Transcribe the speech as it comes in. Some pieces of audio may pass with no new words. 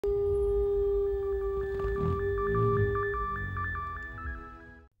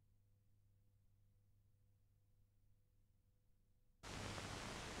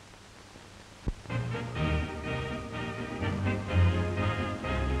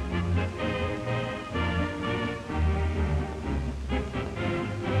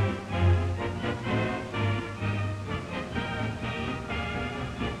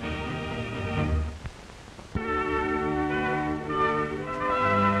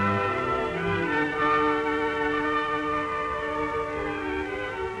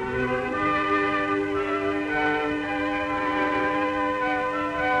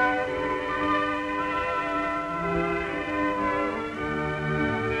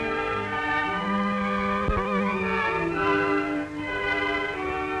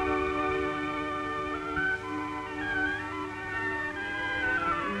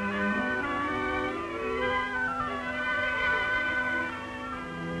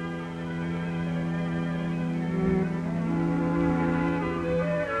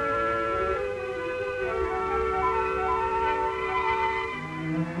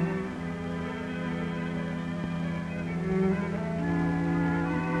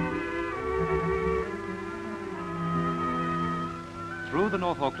Through the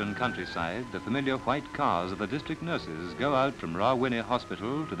North Auckland countryside, the familiar white cars of the district nurses go out from Rawene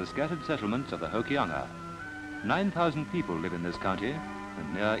Hospital to the scattered settlements of the Hokianga. 9,000 people live in this county,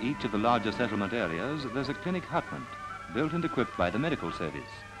 and near each of the larger settlement areas, there's a clinic hutment, built and equipped by the medical service.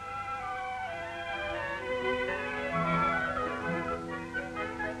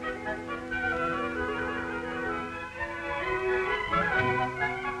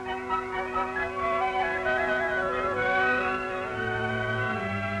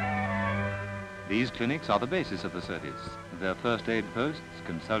 These clinics are the basis of the service. They're first aid posts,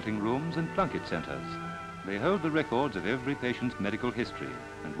 consulting rooms and plunket centres. They hold the records of every patient's medical history,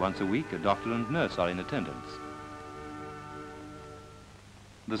 and once a week a doctor and nurse are in attendance.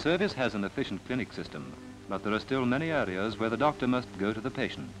 The service has an efficient clinic system, but there are still many areas where the doctor must go to the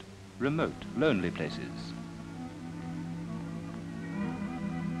patient, remote, lonely places.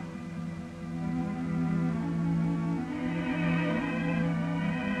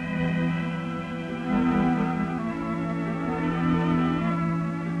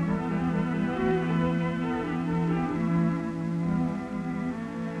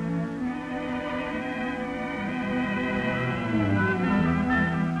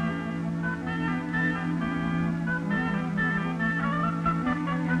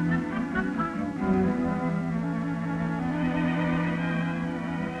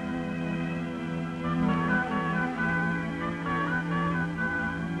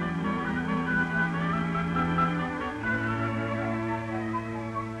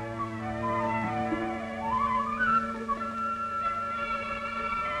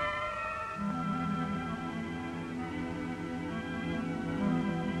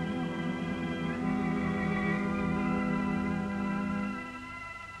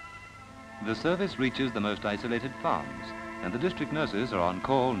 The service reaches the most isolated farms, and the district nurses are on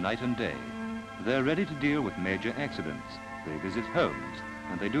call night and day. They're ready to deal with major accidents. They visit homes,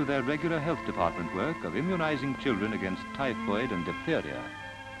 and they do their regular health department work of immunizing children against typhoid and diphtheria.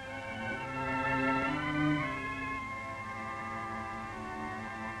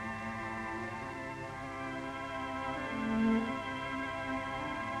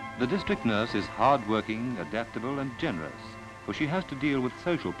 The district nurse is hard-working, adaptable and generous, for she has to deal with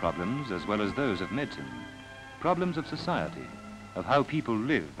social problems as well as those of medicine, problems of society, of how people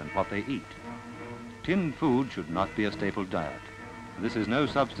live and what they eat. Tinned food should not be a staple diet. This is no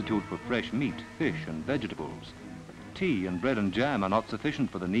substitute for fresh meat, fish and vegetables. Tea and bread and jam are not sufficient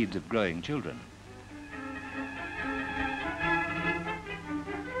for the needs of growing children.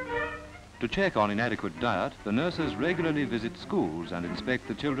 To check on inadequate diet, the nurses regularly visit schools and inspect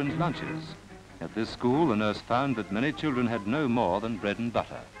the children's lunches. At this school, the nurse found that many children had no more than bread and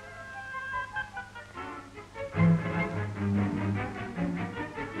butter.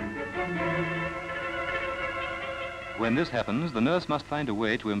 When this happens, the nurse must find a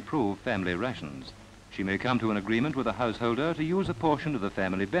way to improve family rations. She may come to an agreement with the householder to use a portion of the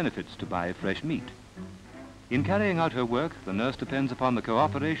family benefits to buy fresh meat. In carrying out her work, the nurse depends upon the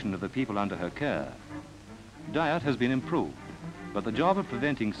cooperation of the people under her care. Diet has been improved, but the job of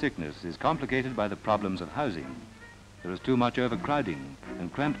preventing sickness is complicated by the problems of housing. There is too much overcrowding,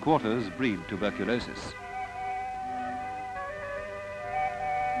 and cramped quarters breed tuberculosis.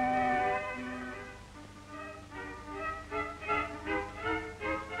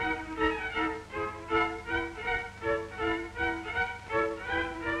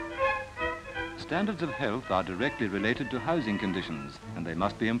 Standards of health are directly related to housing conditions, and they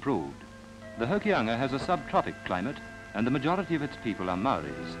must be improved. The Hokianga has a subtropic climate, and the majority of its people are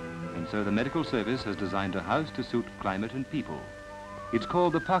Maoris, and so the medical service has designed a house to suit climate and people. It's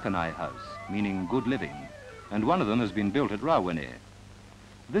called the Pakanai House, meaning good living, and one of them has been built at Rawene.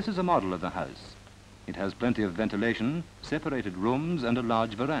 This is a model of the house. It has plenty of ventilation, separated rooms, and a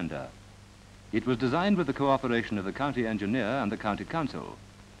large veranda. It was designed with the cooperation of the county engineer and the county council.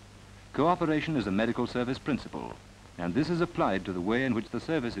 Cooperation is a medical service principle, and this is applied to the way in which the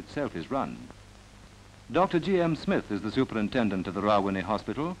service itself is run. Dr. G.M. Smith is the superintendent of the Rawene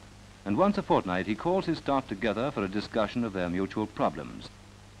Hospital, and once a fortnight he calls his staff together for a discussion of their mutual problems.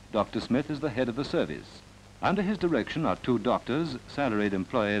 Dr. Smith is the head of the service. Under his direction are 2 doctors, salaried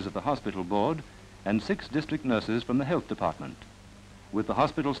employees of the hospital board, and 6 district nurses from the health department. With the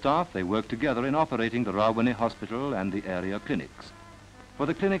hospital staff, they work together in operating the Rawene Hospital and the area clinics. For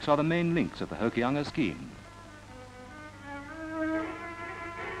the clinics are the main links of the Hokianga scheme.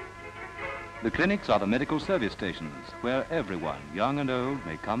 The clinics are the medical service stations where everyone, young and old,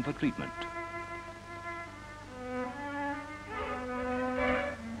 may come for treatment.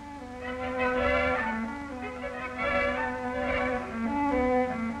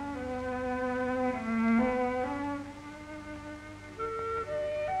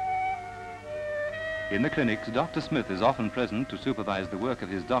 In the clinics, Dr. Smith is often present to supervise the work of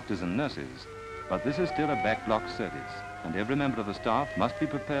his doctors and nurses, but this is still a back-block service, and every member of the staff must be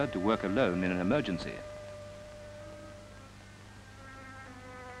prepared to work alone in an emergency.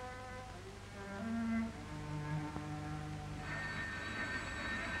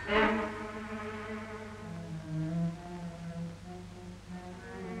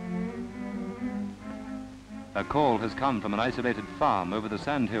 A call has come from an isolated farm over the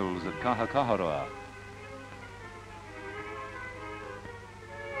sandhills of Kahakaharoa.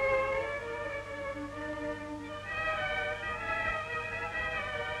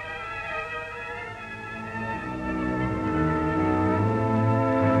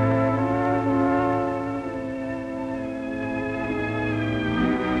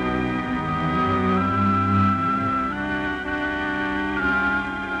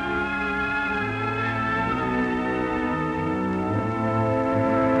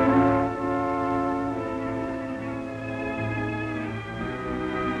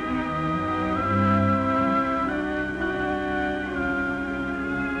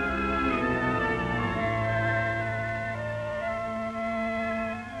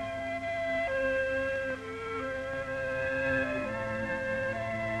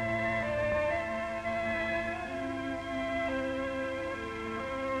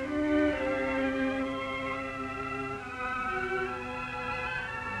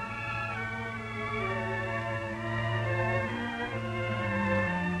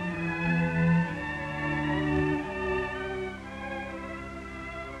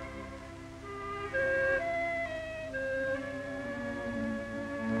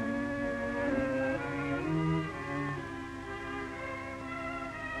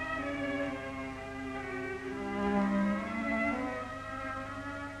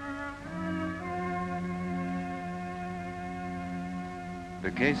 The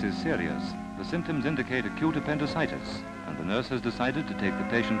case is serious. The symptoms indicate acute appendicitis, and the nurse has decided to take the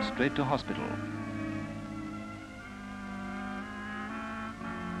patient straight to hospital.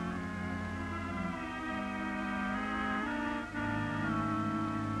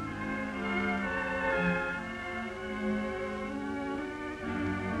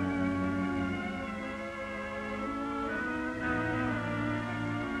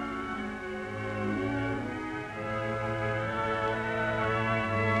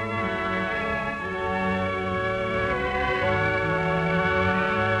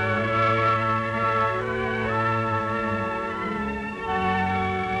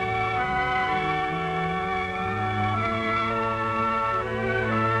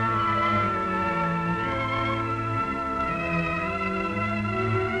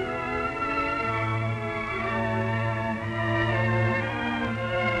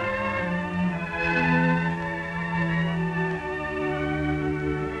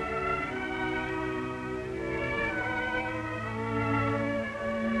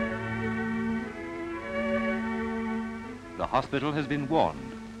 The hospital has been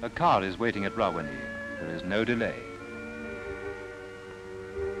warned. A car is waiting at Rawene. There is no delay.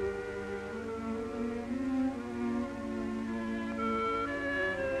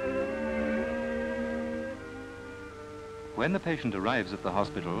 When the patient arrives at the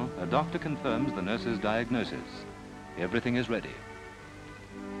hospital, a doctor confirms the nurse's diagnosis. Everything is ready.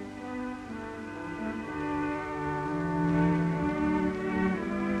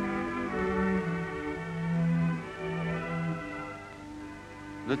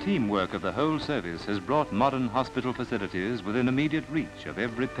 The teamwork of the whole service has brought modern hospital facilities within immediate reach of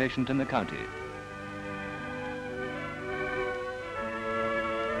every patient in the county.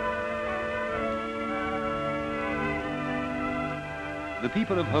 The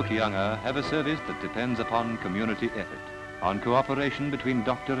people of Hokianga have a service that depends upon community effort, on cooperation between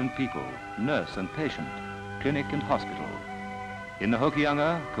doctor and people, nurse and patient, clinic and hospital. In the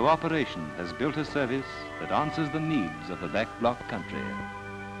Hokianga, cooperation has built a service that answers the needs of the back block country.